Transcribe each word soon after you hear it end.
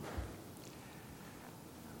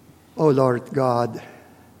O Lord God,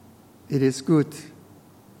 it is good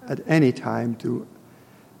at any time to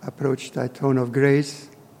approach thy throne of grace,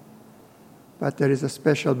 but there is a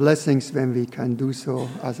special blessings when we can do so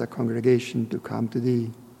as a congregation to come to thee,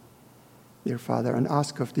 dear Father, and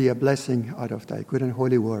ask of thee a blessing out of thy good and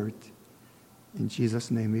holy word. In Jesus'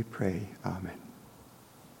 name we pray. Amen.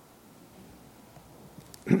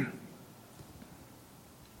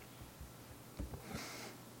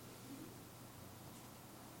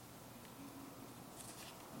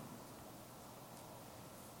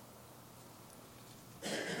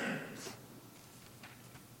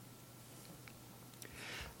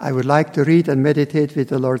 I would like to read and meditate with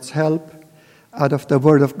the Lord's help out of the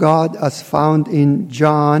Word of God as found in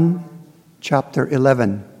John chapter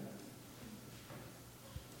 11.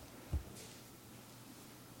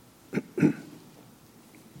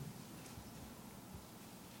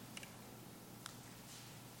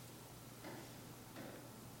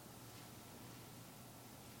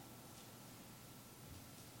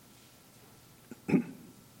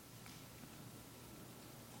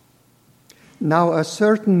 Now a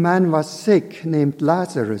certain man was sick named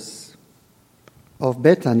Lazarus of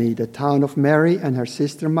Bethany, the town of Mary and her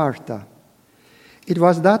sister Martha. It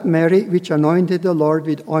was that Mary which anointed the Lord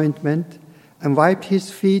with ointment and wiped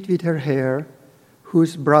his feet with her hair,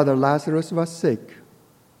 whose brother Lazarus was sick.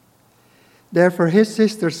 Therefore his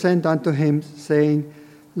sister sent unto him, saying,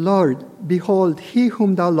 Lord, behold, he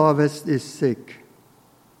whom thou lovest is sick.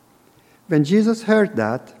 When Jesus heard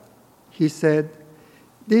that, he said,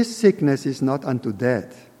 This sickness is not unto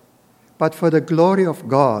death, but for the glory of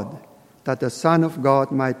God, that the Son of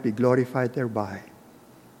God might be glorified thereby.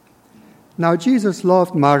 Now Jesus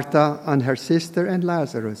loved Martha and her sister and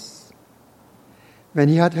Lazarus. When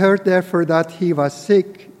he had heard therefore that he was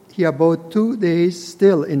sick, he abode 2 days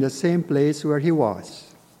still in the same place where he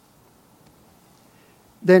was.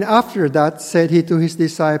 Then after that said he to his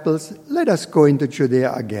disciples, Let us go into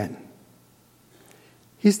Judea again.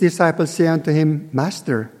 His disciples say unto him,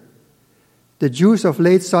 Master, the Jews of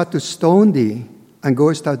late sought to stone thee, and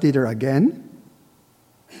goest thou thither again?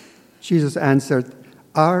 Jesus answered,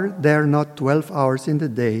 Are there not 12 hours in the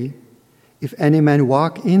day? If any man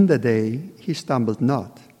walk in the day, he stumbleth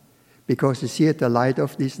not, because he seeth the light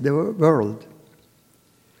of this world.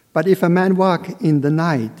 But if a man walk in the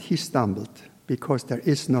night, he stumbleth, because there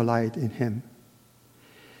is no light in him.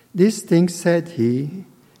 These things said he,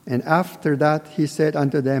 and after that he said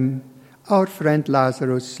unto them, Our friend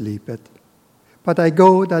Lazarus sleepeth, but I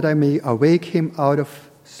go that I may awake him out of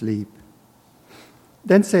sleep.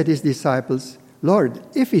 Then said his disciples, Lord,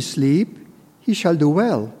 if he sleep, he shall do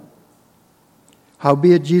well.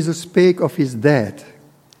 Howbeit Jesus spake of his death,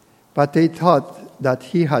 but they thought that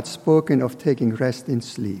he had spoken of taking rest in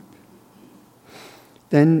sleep.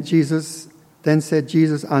 Then said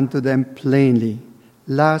Jesus unto them plainly,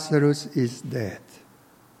 Lazarus is dead.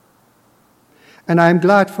 And I am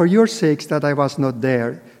glad for your sakes that I was not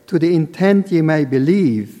there, to the intent ye may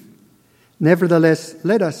believe. Nevertheless,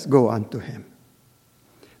 let us go unto him.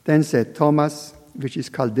 Then said Thomas, which is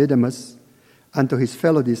called Didymus, unto his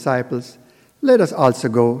fellow disciples, Let us also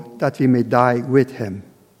go, that we may die with him.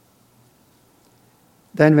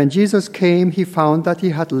 Then when Jesus came, he found that he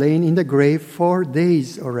had lain in the grave 4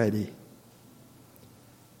 days already.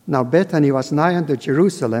 Now Bethany was nigh unto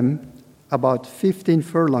Jerusalem, about 15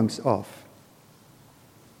 furlongs off.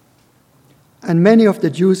 And many of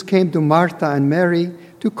the Jews came to Martha and Mary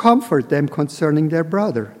to comfort them concerning their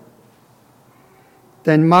brother.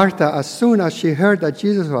 Then Martha, as soon as she heard that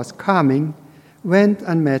Jesus was coming, went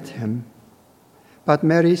and met him. But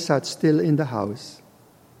Mary sat still in the house.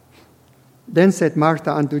 Then said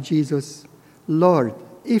Martha unto Jesus, Lord,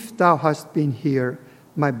 if thou hadst been here,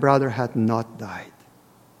 my brother had not died.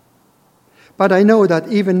 But I know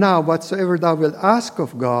that even now whatsoever thou wilt ask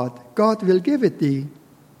of God, God will give it thee.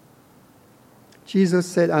 Jesus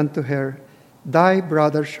said unto her, Thy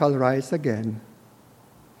brother shall rise again.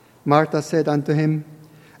 Martha said unto him,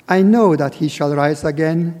 I know that he shall rise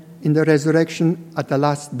again in the resurrection at the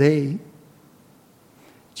last day.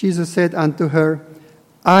 Jesus said unto her,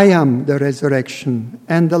 I am the resurrection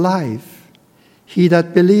and the life. He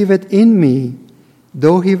that believeth in me,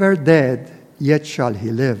 though he were dead, yet shall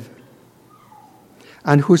he live.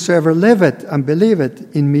 And whosoever liveth and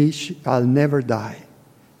believeth in me shall never die.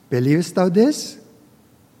 Believest thou this?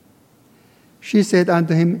 She said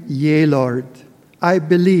unto him, Yea, Lord, I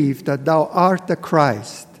believe that thou art the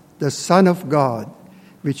Christ, the Son of God,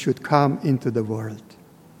 which should come into the world.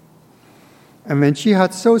 And when she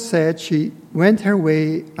had so said, she went her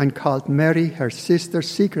way and called Mary, her sister,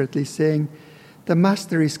 secretly, saying, The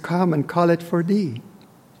Master is come and calleth for thee.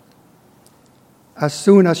 As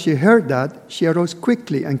soon as she heard that, she arose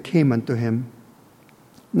quickly and came unto him.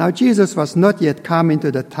 Now Jesus was not yet come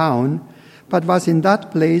into the town, but was in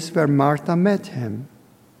that place where Martha met him.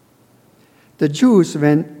 The Jews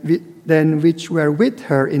then which were with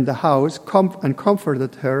her in the house and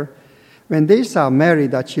comforted her, when they saw Mary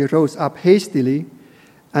that she rose up hastily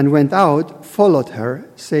and went out, followed her,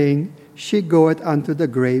 saying, She goeth unto the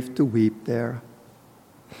grave to weep there.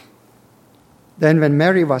 Then when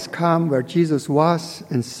Mary was come where Jesus was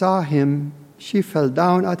and saw him, she fell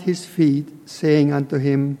down at his feet, saying unto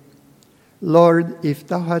him, Lord, if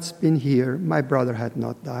thou hadst been here, my brother had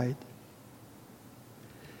not died.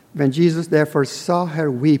 When Jesus therefore saw her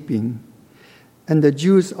weeping, and the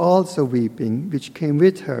Jews also weeping, which came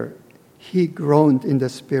with her, he groaned in the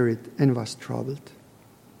spirit and was troubled,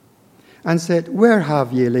 and said, Where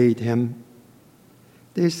have ye laid him?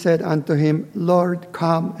 They said unto him, Lord,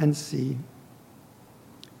 come and see.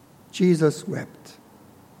 Jesus wept.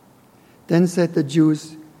 Then said the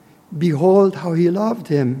Jews, Behold how he loved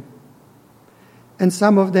him. And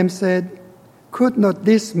some of them said, Could not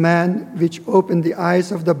this man which opened the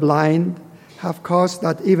eyes of the blind have caused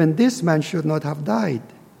that even this man should not have died?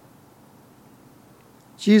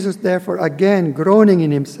 Jesus therefore, again groaning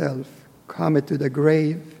in himself, cometh to the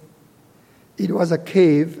grave. It was a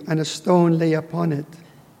cave, and a stone lay upon it.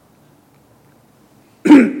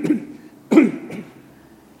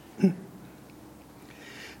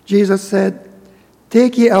 Jesus said,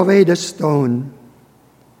 Take ye away the stone.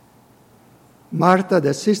 Martha,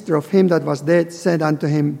 the sister of him that was dead, said unto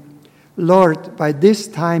him, Lord, by this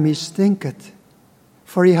time he stinketh,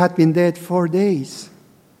 for he had been dead 4 days.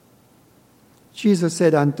 Jesus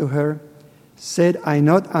said unto her, Said I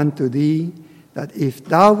not unto thee, that if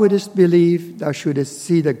thou wouldest believe, thou shouldest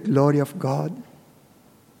see the glory of God?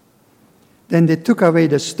 Then they took away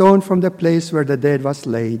the stone from the place where the dead was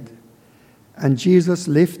laid. And Jesus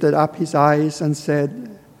lifted up his eyes and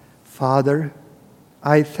said, Father,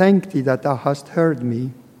 I thank thee that thou hast heard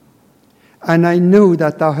me. And I knew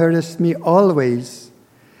that thou heardest me always.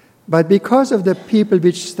 But because of the people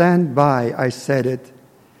which stand by, I said it,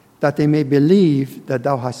 that they may believe that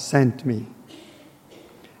thou hast sent me.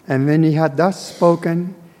 And when he had thus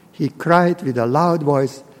spoken, he cried with a loud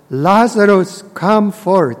voice, Lazarus, come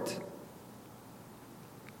forth.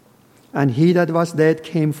 And he that was dead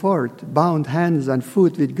came forth, bound hands and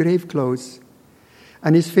feet with grave clothes,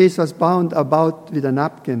 and his face was bound about with a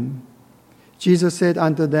napkin. Jesus said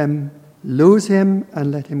unto them, Loose him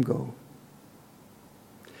and let him go.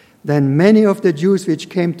 Then many of the Jews which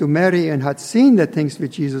came to Mary and had seen the things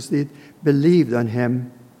which Jesus did believed on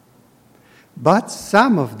him. But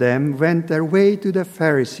some of them went their way to the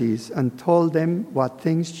Pharisees and told them what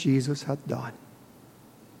things Jesus had done.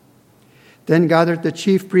 Then gathered the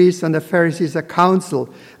chief priests and the Pharisees a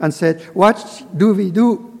council and said, What do we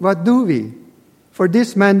do? What do we? For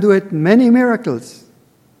this man doeth many miracles.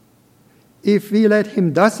 If we let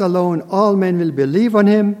him thus alone, all men will believe on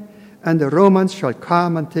him, and the Romans shall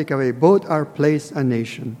come and take away both our place and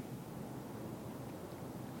nation.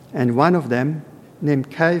 And one of them, named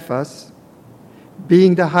Caiaphas,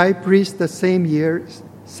 being the high priest the same year,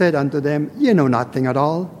 said unto them, Ye know nothing at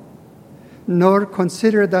all, nor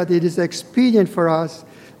consider that it is expedient for us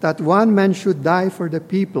that one man should die for the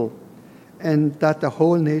people, and that the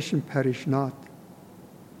whole nation perish not.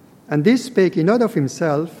 And this spake he not of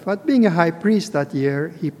himself, but being a high priest that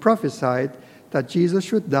year, he prophesied that Jesus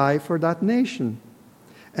should die for that nation.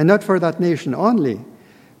 And not for that nation only,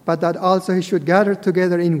 but that also he should gather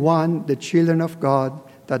together in one the children of God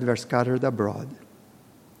that were scattered abroad.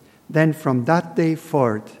 Then from that day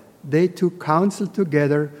forth, they took counsel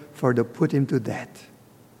together for to put him to death.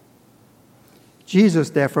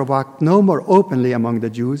 Jesus therefore walked no more openly among the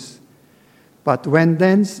Jews, but went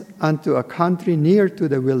thence unto a country near to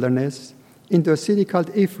the wilderness, into a city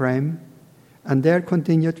called Ephraim, and there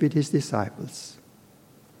continued with his disciples.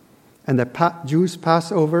 And the Jews'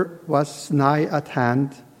 Passover was nigh at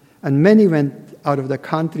hand, and many went out of the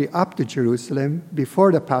country up to Jerusalem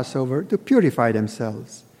before the Passover to purify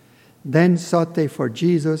themselves. Then sought they for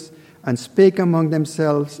Jesus, and spake among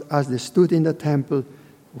themselves as they stood in the temple,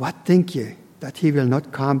 What think ye, that he will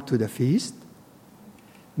not come to the feast?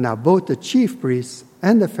 Now both the chief priests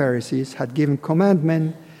and the Pharisees had given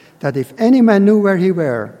commandment that if any man knew where he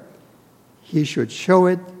were, he should show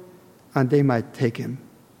it, and they might take him.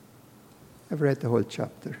 I've read the whole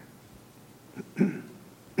chapter.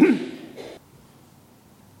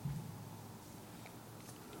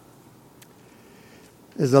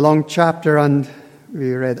 It's a long chapter, and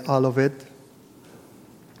we read all of it.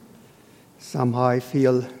 Somehow I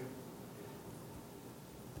feel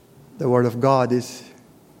the Word of God is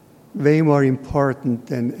way more important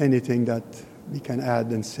than anything that we can add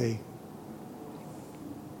and say.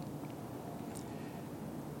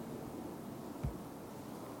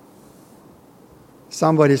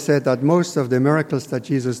 Somebody said that most of the miracles that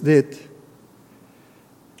Jesus did,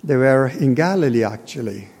 they were in Galilee,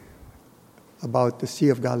 actually, about the Sea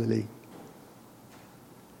of Galilee.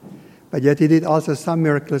 But yet he did also some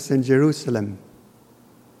miracles in Jerusalem.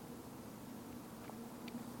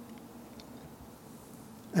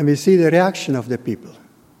 And we see the reaction of the people.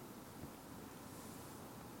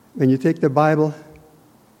 When you take the Bible,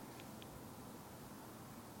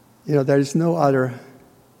 there is no other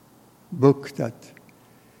book that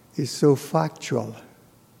is so factual,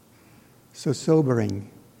 so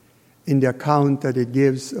sobering in the account that it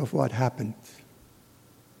gives of what happened.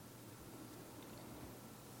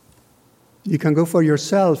 You can go for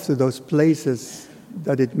yourself to those places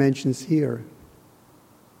that it mentions here.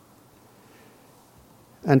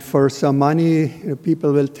 And for some money,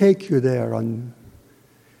 people will take you there and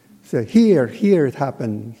say, here it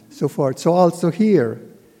happened, so forth. So also here,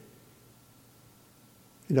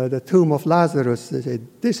 the tomb of Lazarus, they say,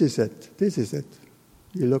 this is it.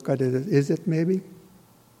 You look at it, is it maybe?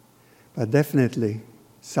 But definitely,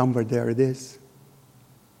 somewhere there it is.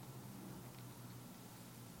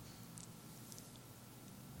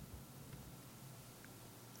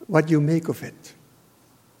 What do you make of it?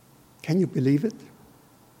 Can you believe it?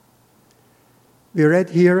 We read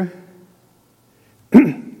here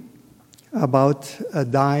about a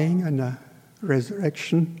dying and a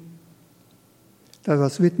resurrection that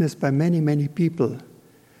was witnessed by many, many people.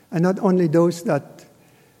 And not only those that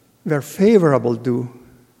were favorable to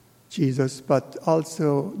Jesus, but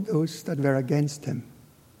also those that were against him.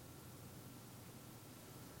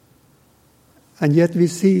 And yet we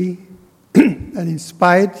see that in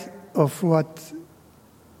spite of what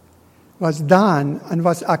was done and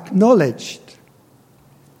was acknowledged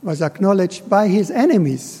by his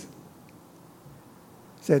enemies,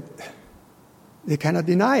 said they cannot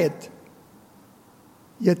deny it.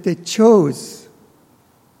 Yet they chose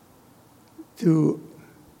to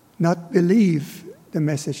not believe the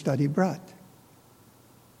message that he brought.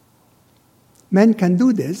 Men can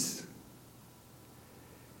do this.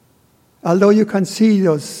 Although you can see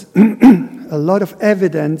those a lot of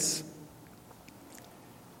evidence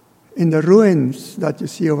in the ruins that you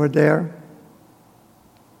see over there,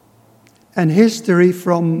 and history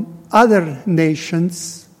from other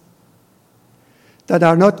nations that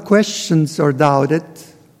are not questioned or doubted,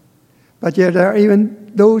 but yet there are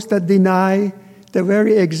even those that deny the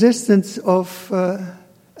very existence of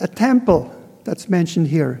a temple that's mentioned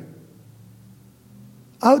here.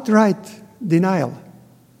 Outright denial.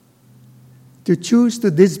 To choose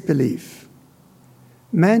to disbelieve.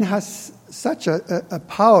 Man has such a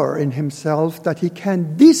power in himself that he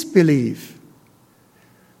can disbelieve.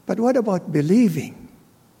 But what about believing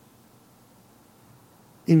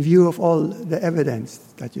in view of all the evidence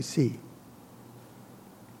that you see?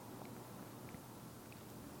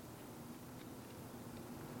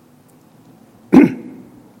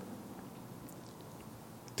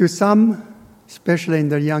 To some, especially in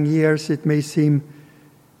their young years, it may seem,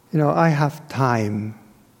 I have time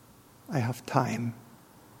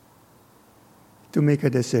to make a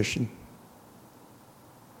decision.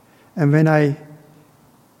 And when I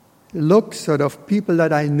look sort of people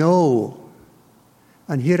that I know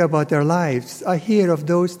and hear about their lives, I hear of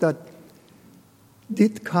those that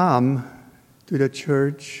did come to the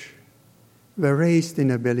church, were raised in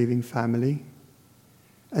a believing family,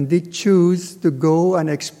 and did choose to go and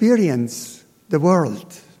experience the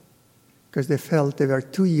world because they felt they were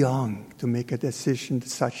too young to make a decision,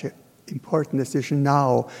 such an important decision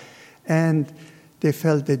now, and they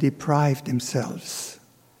felt they deprived themselves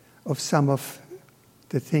of some of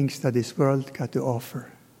the things that this world got to offer.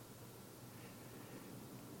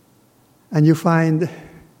 And you find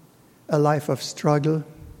a life of struggle.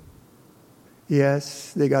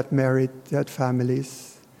 Yes, they got married, they had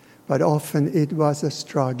families, but often it was a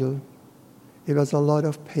struggle. It was a lot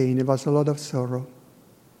of pain, it was a lot of sorrow.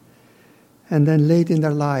 And then late in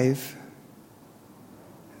their life,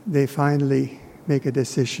 they finally make a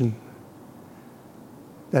decision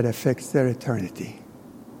that affects their eternity.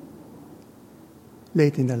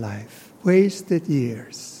 Late in their life, wasted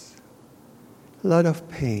years, a lot of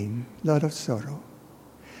pain, a lot of sorrow.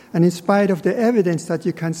 And in spite of the evidence that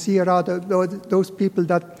you can see around those people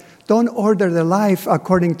that don't order their life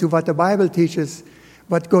according to what the Bible teaches,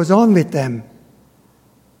 what goes on with them,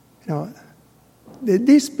 they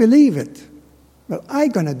disbelieve it. Well, I'm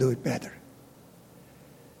going to do it better.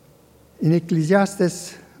 In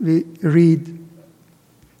Ecclesiastes, we read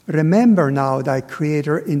Remember now thy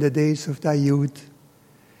Creator in the days of thy youth,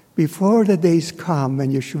 before the days come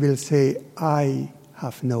when you will say, I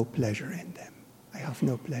have no pleasure in them. I have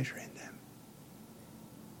no pleasure in them.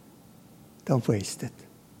 Don't waste it.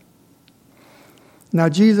 Now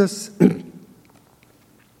Jesus, in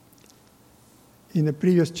the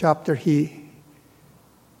previous chapter, they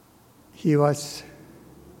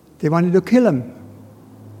wanted to kill him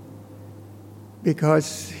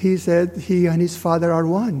because he said he and his Father are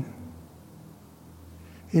one.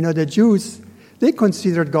 The Jews, they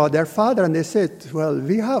considered God their Father, and they said, well,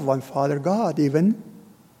 we have one Father, God even.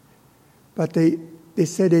 But they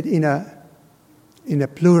said it in a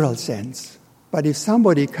plural sense. But if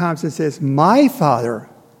somebody comes and says, my Father,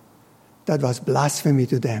 that was blasphemy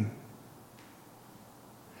to them.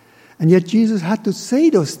 And yet Jesus had to say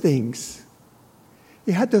those things.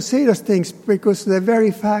 He had to say those things because the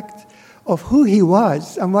very fact of who he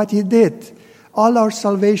was and what he did, all our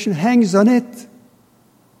salvation hangs on it.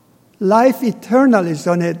 Life eternal is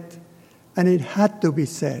on it. And it had to be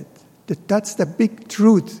said. That's the big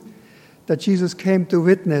truth that Jesus came to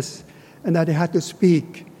witness and that he had to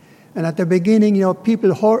speak. And at the beginning,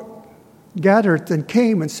 people gathered and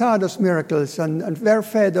came and saw those miracles and were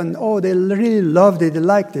fed, and they really loved it, they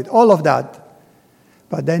liked it, all of that.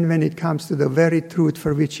 But then when it comes to the very truth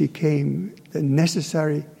for which he came,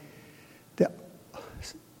 the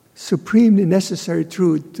supremely necessary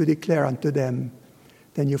truth to declare unto them,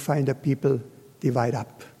 then you find the people divide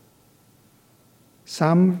up.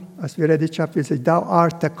 Some, as we read the chapter, say, thou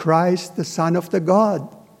art the Christ, the Son of the God.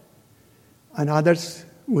 And others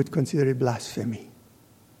would consider it blasphemy.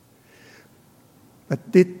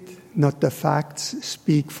 But did not the facts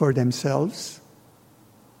speak for themselves?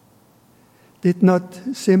 Did not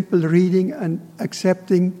simple reading and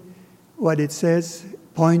accepting what it says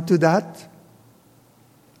point to that?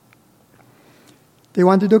 They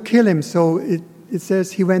wanted to kill him, so it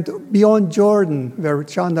says he went beyond Jordan, where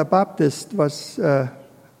John the Baptist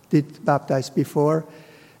did baptize before,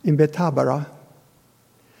 in Bethabara.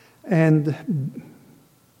 And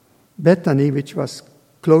Bethany, which was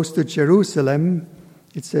close to Jerusalem,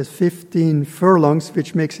 it says 15 furlongs,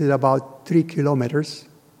 which makes it about 3 kilometers.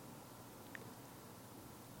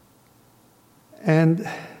 And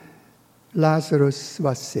Lazarus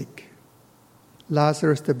was sick.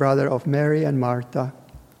 Lazarus, the brother of Mary and Martha,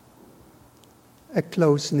 a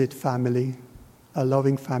close-knit family, a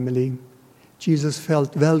loving family. Jesus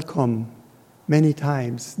felt welcome many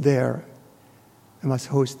times there and was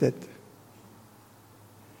hosted.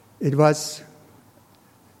 They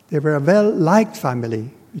were a well-liked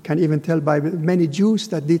family. You can even tell by many Jews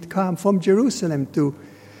that did come from Jerusalem to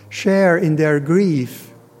share in their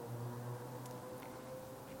grief.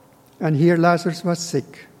 And here Lazarus was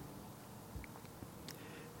sick.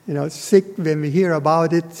 Sick, when we hear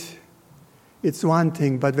about it, it's one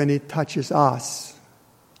thing, but when it touches us,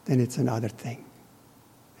 then it's another thing.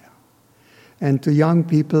 Yeah. And to young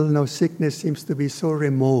people, sickness seems to be so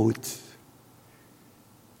remote.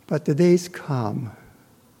 But the days come,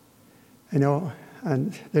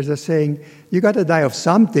 and there's a saying, you got to die of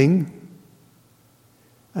something.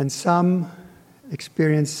 And some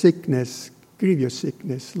experience sickness, grievous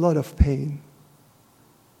sickness, a lot of pain.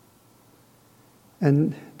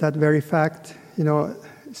 And that very fact,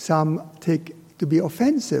 some take to be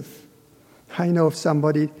offensive. I know of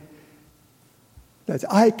somebody that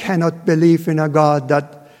I cannot believe in a God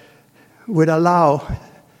that would allow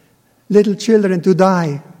little children to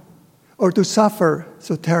die or to suffer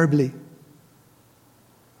so terribly.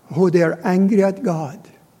 They are angry at God.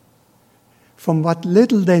 From what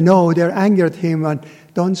little they know, they're angry at him and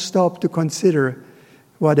don't stop to consider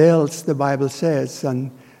what else the Bible says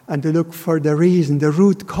and to look for the reason, the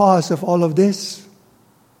root cause of all of this.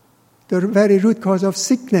 The very root cause of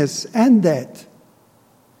sickness and death.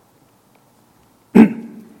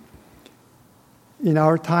 In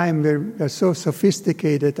our time, we're so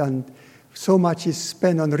sophisticated and so much is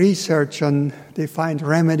spent on research and they find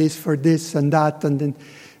remedies for this and that and then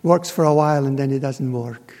it works for a while and then it doesn't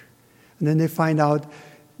work. And then they find out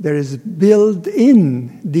there is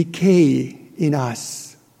built-in decay in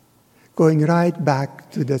us, going right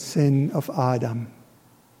back to the sin of Adam.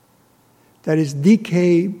 There is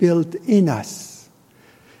decay built in us.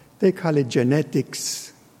 They call it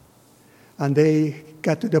genetics. And they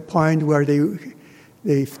got to the point where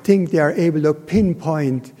they think they are able to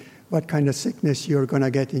pinpoint what kind of sickness you're going to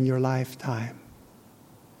get in your lifetime.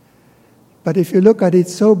 But if you look at it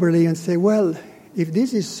soberly and say, well, if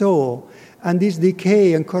this is so, and this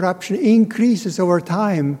decay and corruption increases over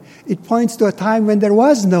time, it points to a time when there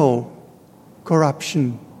was no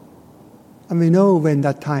corruption. And we know when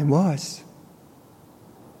that time was.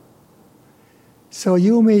 So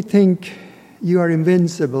you may think you are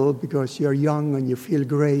invincible because you're young and you feel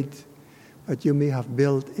great, but you may have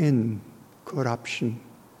built in corruption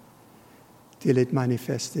till it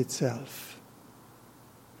manifests itself.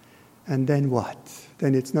 And then what?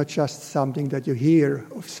 Then it's not just something that you hear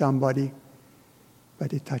of somebody,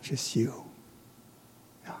 but it touches you.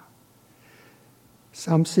 Yeah.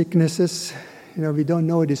 Some sicknesses, we don't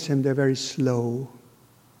notice them, they're very slow.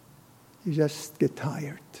 You just get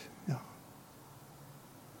tired. Yeah.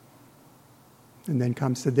 And then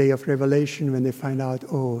comes the day of revelation when they find out,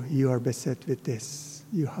 oh, you are beset with this.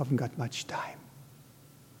 You haven't got much time.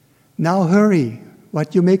 Now hurry.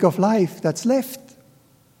 What you make of life that's left.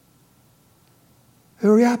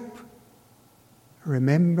 Hurry up.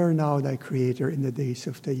 Remember now thy Creator in the days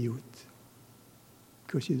of thy youth,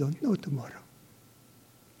 because you don't know tomorrow.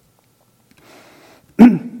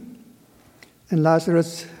 And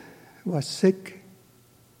Lazarus was sick,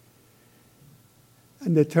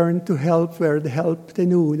 and they turned to help where the help they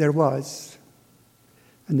knew there was.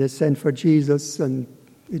 And they sent for Jesus, and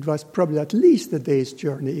it was probably at least a day's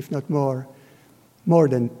journey, if not more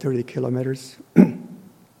than 30 kilometers,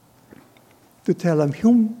 to tell him,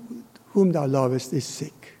 whom thou lovest is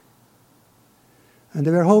sick. And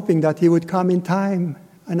they were hoping that he would come in time,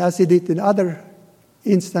 and as he did in other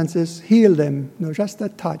instances, heal them. Just a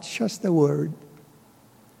touch, just a word.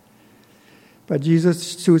 But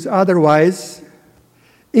Jesus chose otherwise,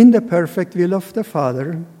 in the perfect will of the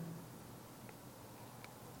Father.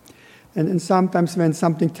 And sometimes when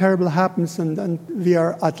something terrible happens and we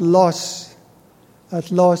are at loss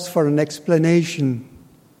for an explanation,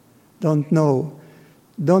 don't know,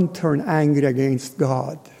 don't turn angry against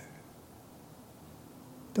God.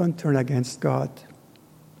 Don't turn against God.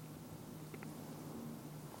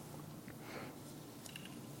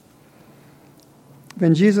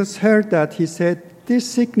 When Jesus heard that, he said, this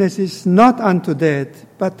sickness is not unto death,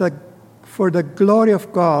 but for the glory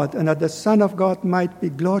of God, and that the Son of God might be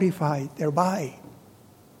glorified thereby.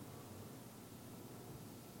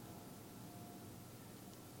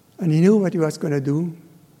 And he knew what he was going to do.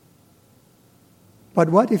 But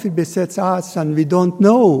what if it besets us and we don't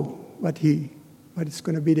know what is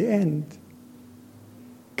going to be the end?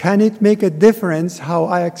 Can it make a difference how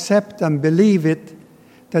I accept and believe it,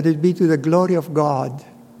 that it be to the glory of God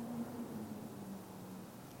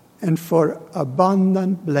and for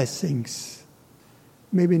abundant blessings?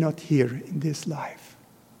 Maybe not here in this life.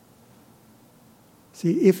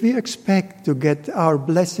 See, if we expect to get our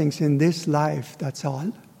blessings in this life, that's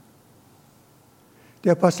all.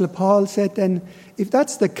 The Apostle Paul said, and if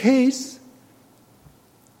that's the case,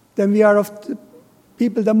 then we are of the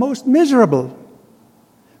people the most miserable.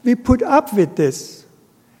 We put up with this.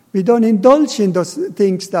 We don't indulge in those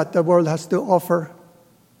things that the world has to offer.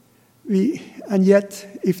 And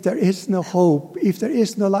yet, if there is no hope, if there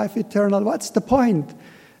is no life eternal, what's the point?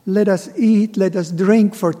 Let us eat, let us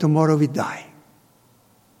drink, for tomorrow we die.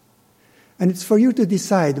 And it's for you to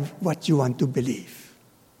decide what you want to believe.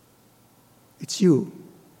 It's you.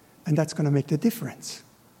 And that's going to make the difference.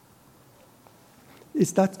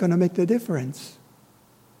 Is that going to make the difference?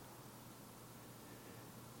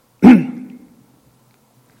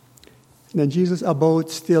 Then Jesus abode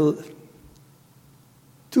still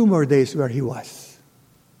 2 more days where he was.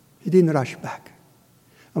 He didn't rush back.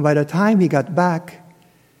 And by the time he got back,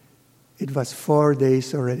 it was 4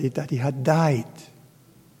 days already that he had died.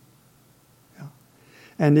 Yeah.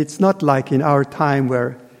 And it's not like in our time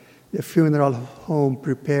where the funeral home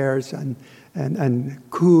prepares and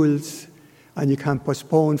cools, and you can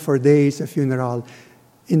postpone for days a funeral.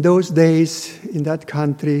 In those days, in that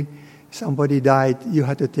country, somebody died, you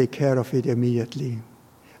had to take care of it immediately.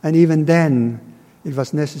 And even then, it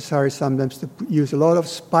was necessary sometimes to use a lot of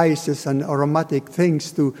spices and aromatic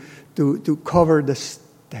things to cover the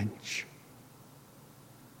stench.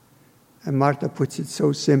 And Martha puts it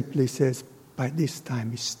so simply, says, by this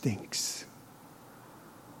time it stinks.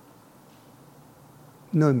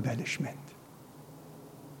 No embellishment.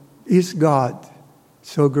 Is God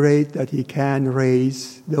so great that he can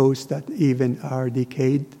raise those that even are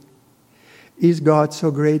decayed? Is God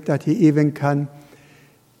so great that he even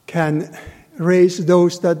can raise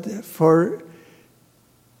those that for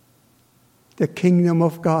the kingdom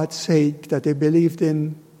of God's sake that they believed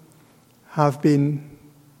in have been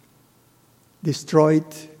destroyed,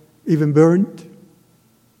 even burned?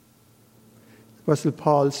 Apostle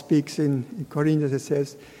Paul speaks in Corinthians and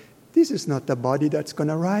says, this is not the body that's going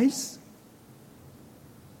to rise.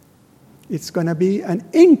 It's going to be an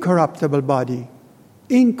incorruptible body.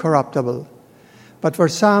 Incorruptible. But for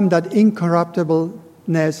some, that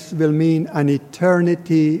incorruptibleness will mean an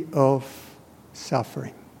eternity of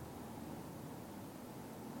suffering.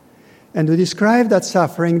 And to describe that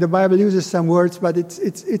suffering, the Bible uses some words, but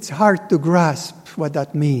it's hard to grasp what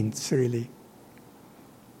that means, really.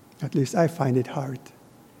 At least I find it hard.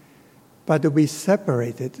 But to be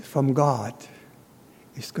separated from God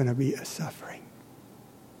is going to be a suffering.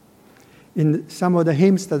 In some of the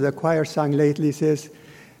hymns that the choir sang lately, it says,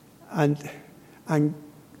 and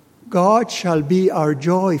God shall be our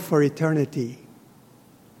joy for eternity.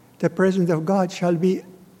 The presence of God shall be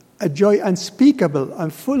a joy unspeakable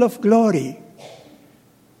and full of glory,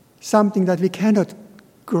 something that we cannot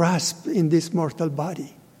grasp in this mortal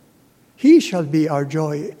body. He shall be our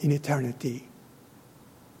joy in eternity.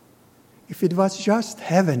 If it was just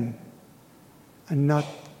heaven and not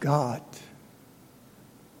God,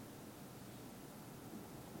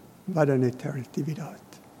 what an eternity without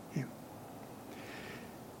Him.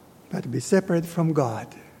 But to be separate from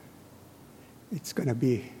God, it's going to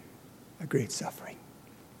be a great suffering.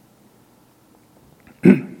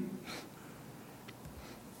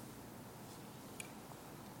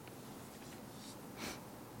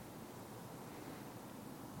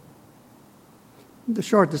 The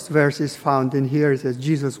shortest verse is found in here. It says,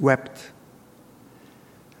 Jesus wept.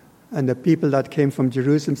 And the people that came from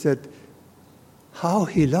Jerusalem said, how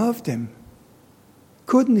He loved him.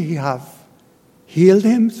 Couldn't He have healed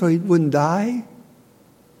him so he wouldn't die?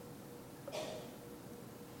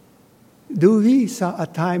 Do we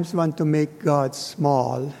at times want to make God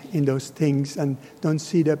small in those things and don't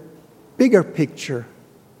see the bigger picture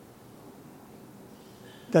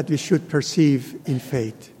that we should perceive in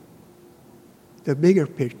faith? The bigger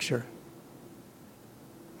picture.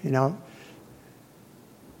 You know,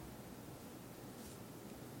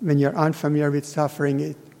 when you're unfamiliar with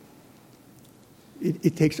suffering,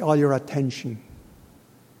 it takes all your attention.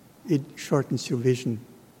 It shortens your vision.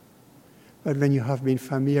 But when you have been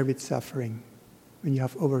familiar with suffering, when you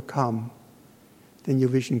have overcome, then your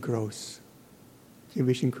vision grows. Your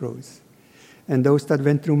vision grows. And those that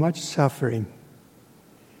went through much suffering,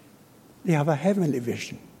 they have a heavenly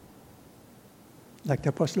vision. Like the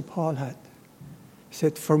Apostle Paul had. He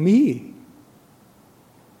said, for me,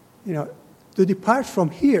 to depart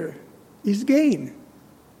from here is gain.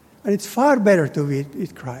 And it's far better to be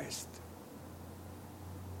with Christ.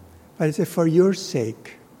 But he said, for your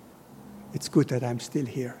sake, it's good that I'm still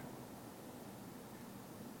here.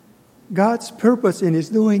 God's purpose in His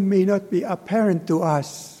doing may not be apparent to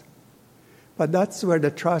us, but that's where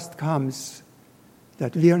the trust comes,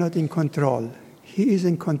 that we are not in control. He is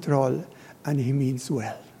in control, and He means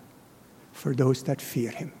well for those that fear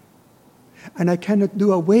Him. And I cannot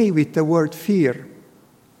do away with the word fear.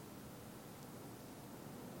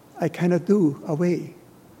 I cannot do away.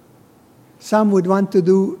 Some would want to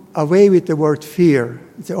do away with the word fear.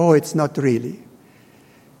 Say, oh, it's not really.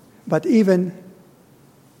 But even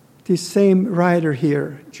this same writer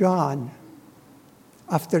here, John,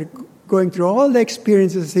 after going through all the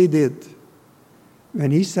experiences he did, when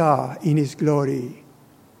he saw in His glory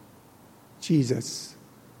Jesus,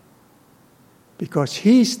 because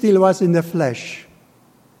He still was in the flesh,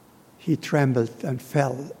 he trembled and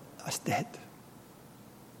fell as dead.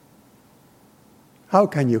 How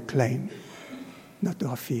can you claim not to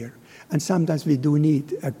have fear? And sometimes we do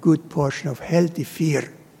need a good portion of healthy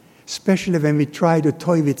fear, especially when we try to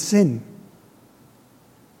toy with sin.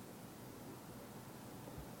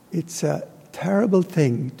 It's a terrible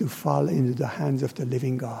thing to fall into the hands of the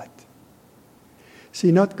living God.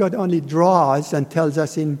 See, not God only draws and tells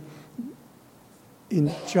us in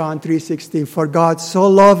John 3:16, for God so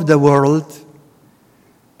loved the world,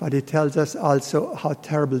 but He tells us also how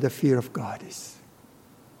terrible the fear of God is.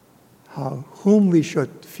 Whom we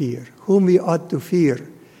should fear, whom we ought to fear,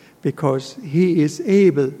 because He is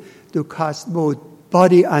able to cast both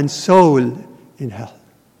body and soul in hell.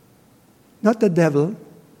 Not the devil.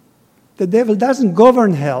 The devil doesn't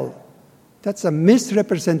govern hell. That's a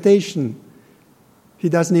misrepresentation. He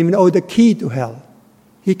doesn't even own the key to hell.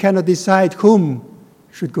 He cannot decide whom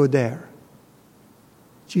should go there.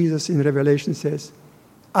 Jesus in Revelation says,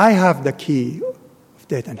 I have the key of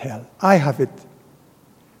death and hell. I have it,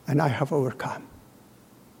 and I have overcome.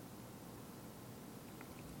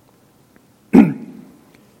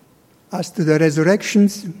 As to the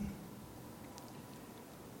resurrections,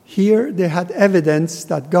 here they had evidence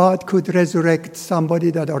that God could resurrect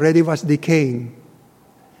somebody that already was decaying.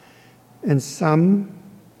 And some,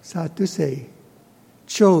 sad to say,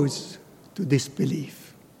 chose to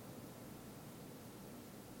disbelieve.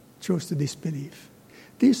 Chose to disbelieve.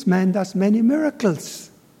 This man does many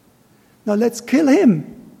miracles. Now let's kill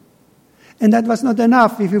him. And that was not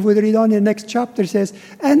enough. If you would read on in the next chapter, it says,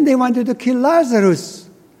 and they wanted to kill Lazarus.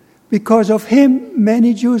 Because of him,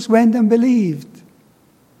 many Jews went and believed.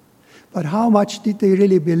 But how much did they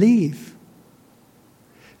really believe?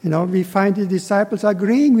 We find the disciples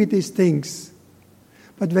agreeing with these things.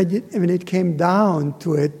 But when it came down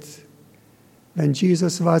to it, when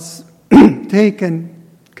Jesus was taken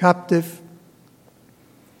captive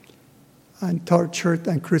and tortured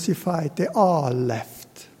and crucified, they all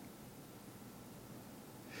left.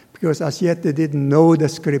 Because as yet they didn't know the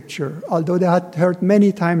Scripture. Although they had heard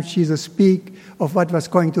many times Jesus speak of what was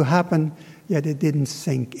going to happen, yet it didn't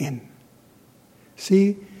sink in.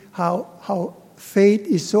 See how faith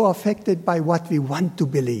is so affected by what we want to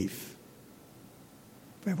believe.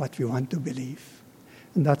 By what we want to believe.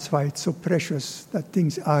 And that's why it's so precious that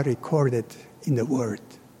things are recorded in the Word.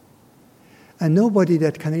 And nobody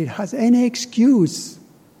that can read has any excuse.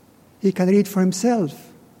 He can read for himself.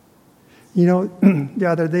 The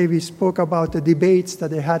other day we spoke about the debates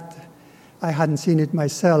that they had. I hadn't seen it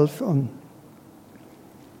myself. In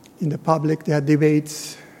the public, they had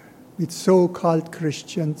debates with so-called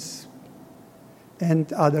Christians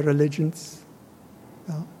and other religions.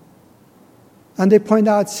 And they point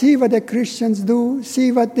out, see what the Christians do,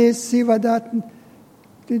 see what this, see what that.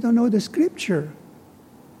 They don't know the Scripture.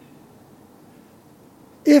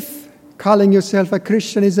 If calling yourself a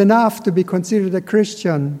Christian is enough to be considered a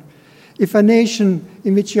Christian, if a nation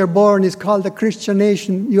in which you're born is called a Christian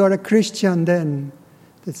nation, you are a Christian, then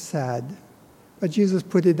that's sad. But Jesus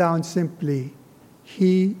put it down simply,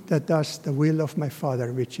 he that does the will of my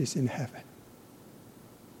Father which is in heaven.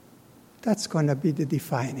 That's going to be the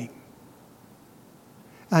defining.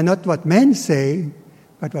 And not what men say,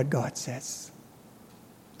 but what God says.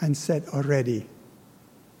 And said already.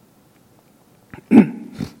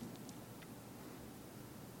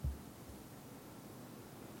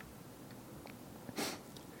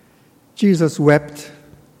 Jesus wept.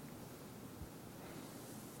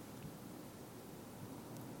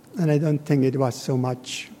 And I don't think it was so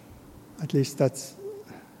much, at least that's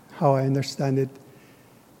how I understand it,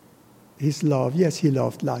 his love. Yes, he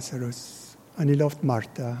loved Lazarus, and he loved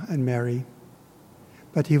Martha and Mary.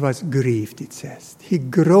 But he was grieved, it says. He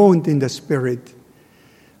groaned in the spirit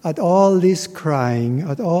at all this crying,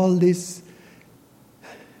 at all this,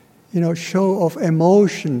 show of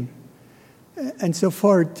emotion and so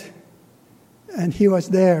forth. And he was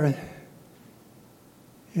there,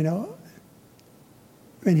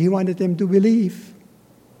 when he wanted them to believe.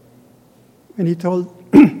 When he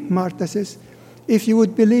told Martha, says, if you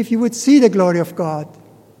would believe, you would see the glory of God.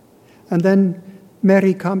 And then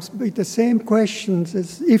Mary comes with the same question,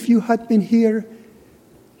 says, if you had been here,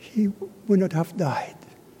 he would not have died.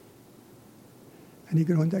 And he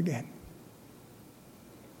groaned again.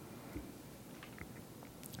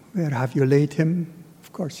 Where have you laid him?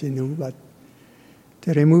 Of course he knew, but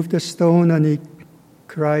they removed the stone, and he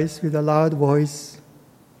cries with a loud voice,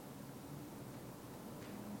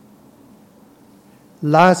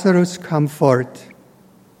 Lazarus, come forth.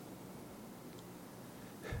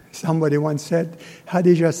 Somebody once said, had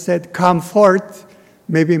he just said, come forth,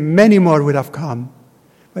 maybe many more would have come.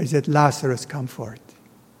 But he said, Lazarus, come forth.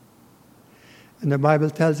 And the Bible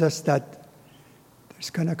tells us that there's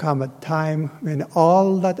going to come a time when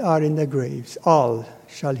all that are in the graves, all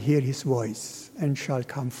shall hear his voice and shall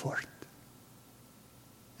come forth.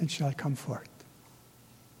 And shall come forth.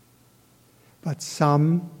 But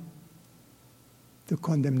some to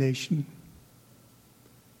condemnation,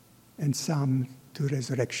 and some to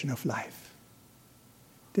resurrection of life.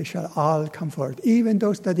 They shall all come forth, even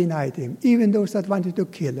those that denied him, even those that wanted to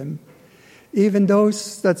kill him, even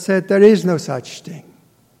those that said there is no such thing.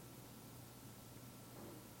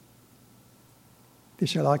 They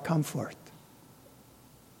shall all come forth.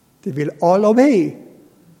 They will all obey,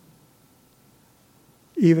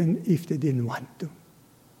 even if they didn't want to.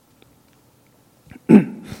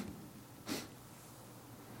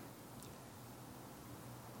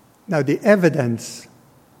 Now, the evidence,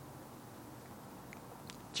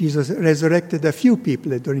 Jesus resurrected a few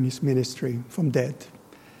people during his ministry from dead.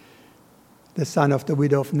 The son of the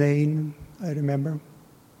widow of Nain, I remember.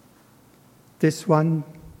 This one,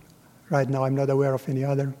 right now I'm not aware of any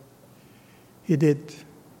other. He did.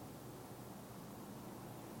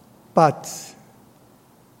 But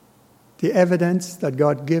the evidence that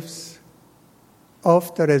God gives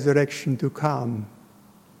of the resurrection to come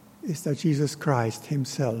is that Jesus Christ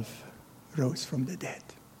himself rose from the dead.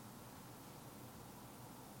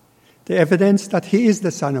 The evidence that he is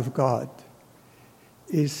the Son of God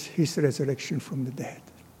is his resurrection from the dead.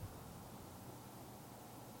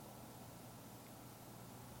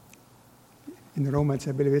 In Romans,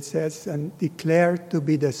 I believe it says, and declared to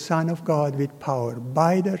be the Son of God with power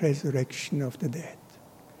by the resurrection of the dead.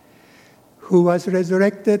 Who was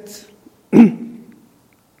resurrected?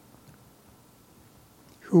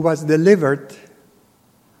 who was delivered,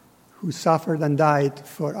 who suffered and died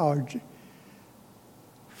for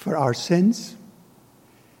our sins,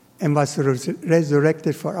 and was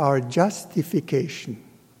resurrected for our justification.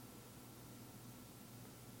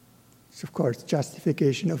 It's, of course,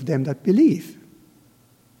 justification of them that believe.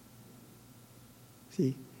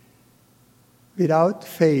 See, without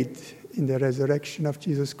faith in the resurrection of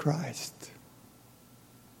Jesus Christ,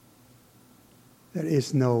 there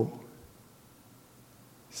is no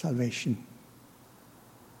salvation,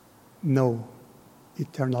 no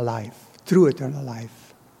eternal life, true eternal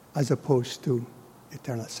life, as opposed to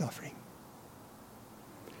eternal suffering.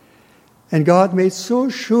 And God made so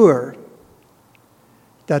sure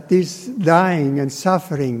that this dying and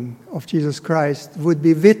suffering of Jesus Christ would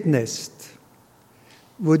be witnessed,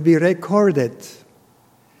 would be recorded,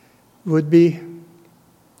 would be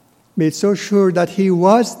made so sure that he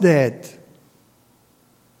was dead,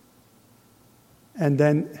 and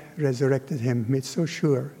then resurrected him, made so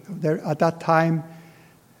sure. At that time,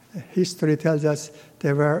 history tells us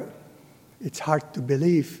it's hard to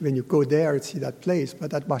believe when you go there and see that place,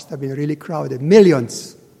 but that must have been really crowded.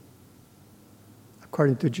 Millions.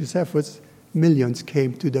 According to Josephus, millions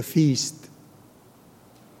came to the feast.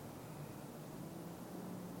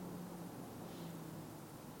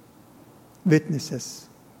 Witnesses.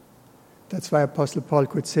 That's why Apostle Paul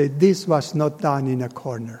could say, this was not done in a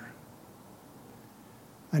corner.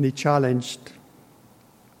 And he challenged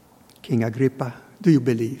King Agrippa, do you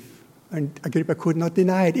believe? And Agrippa could not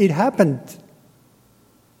deny it. It happened.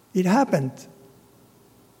 It happened.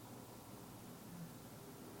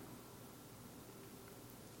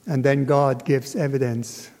 And then God gives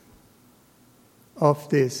evidence of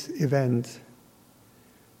this event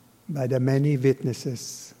by the many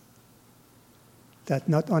witnesses that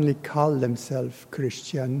not only call themselves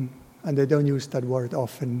Christian, and they don't use that word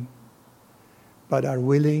often, but are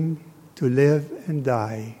willing to live and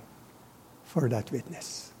die for that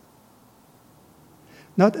witness.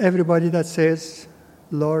 Not everybody that says,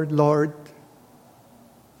 Lord, Lord,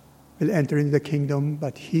 will enter into the kingdom,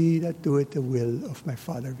 but he that doeth the will of my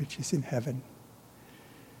Father which is in heaven.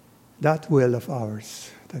 That will of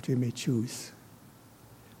ours that we may choose.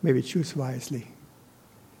 May we choose wisely.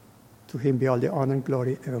 To him be all the honor and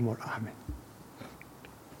glory evermore. Amen.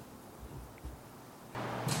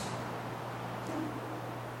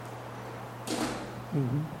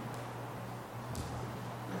 Mm-hmm.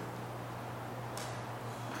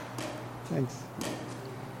 Thanks.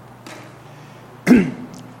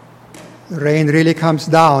 The rain really comes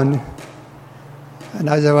down, and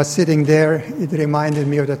as I was sitting there, it reminded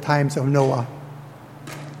me of the times of Noah.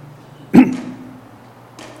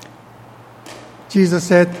 Jesus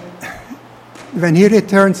said, when he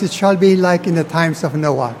returns, it shall be like in the times of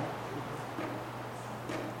Noah.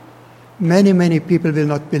 Many, many people will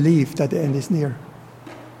not believe that the end is near.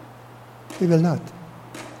 They will not.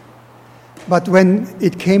 But when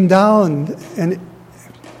it came down, and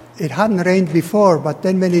it hadn't rained before, but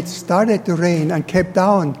then when it started to rain and kept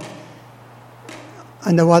down,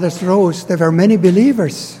 and the waters rose, there were many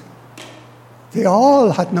believers. They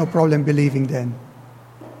all had no problem believing then.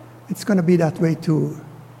 It's going to be that way too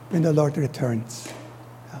when the Lord returns.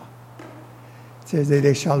 It says that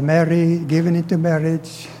they shall marry, given into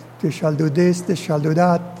marriage, they shall do this, they shall do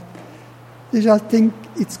that. They shall think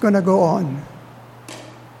it's going to go on.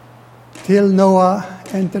 Till Noah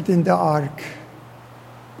entered in the ark,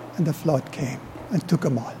 and the flood came and took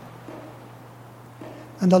them all.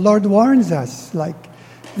 And the Lord warns us, like,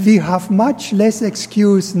 we have much less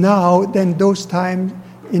excuse now than those times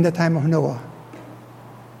in the time of Noah.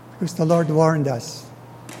 Because the Lord warned us.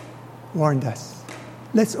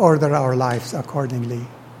 Let's order our lives accordingly.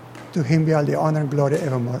 To him be all the honor and glory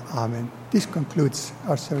evermore. Amen. This concludes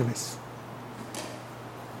our service.